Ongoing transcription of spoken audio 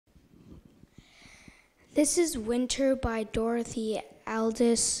This is Winter by Dorothy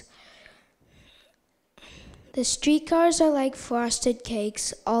Aldous. The streetcars are like frosted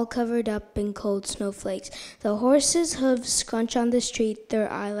cakes, all covered up in cold snowflakes. The horses' hooves scrunch on the street,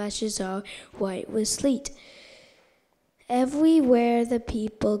 their eyelashes are white with sleet. Everywhere the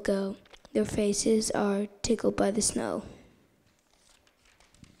people go, their faces are tickled by the snow.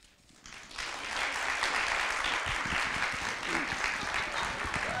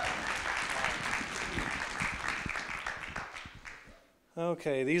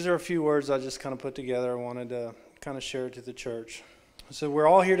 Okay, these are a few words I just kind of put together. I wanted to kind of share it to the church. So we're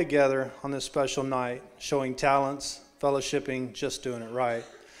all here together on this special night, showing talents, fellowshipping, just doing it right.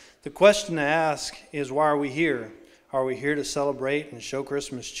 The question to ask is, why are we here? Are we here to celebrate and show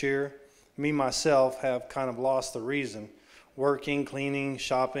Christmas cheer? Me, myself, have kind of lost the reason. Working, cleaning,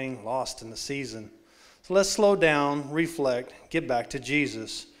 shopping, lost in the season. So let's slow down, reflect, get back to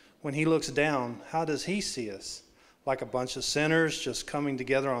Jesus. When he looks down, how does he see us? Like a bunch of sinners just coming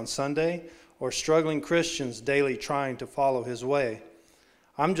together on Sunday, or struggling Christians daily trying to follow his way?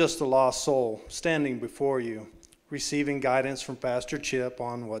 I'm just a lost soul standing before you, receiving guidance from Pastor Chip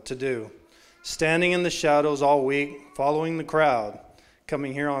on what to do. Standing in the shadows all week, following the crowd,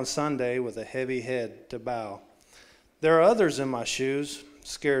 coming here on Sunday with a heavy head to bow. There are others in my shoes,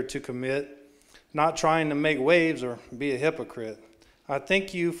 scared to commit, not trying to make waves or be a hypocrite. I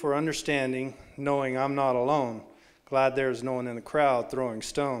thank you for understanding, knowing I'm not alone. Glad there's no one in the crowd throwing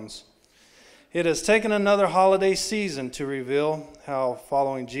stones. It has taken another holiday season to reveal how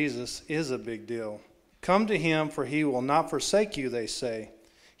following Jesus is a big deal. Come to him, for he will not forsake you, they say.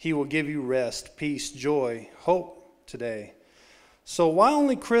 He will give you rest, peace, joy, hope today. So why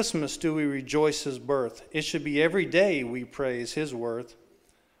only Christmas do we rejoice his birth? It should be every day we praise his worth.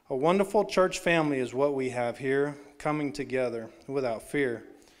 A wonderful church family is what we have here, coming together without fear.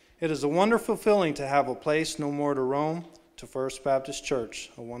 It is a wonderful feeling to have a place no more to roam, to First Baptist Church,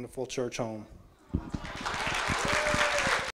 a wonderful church home.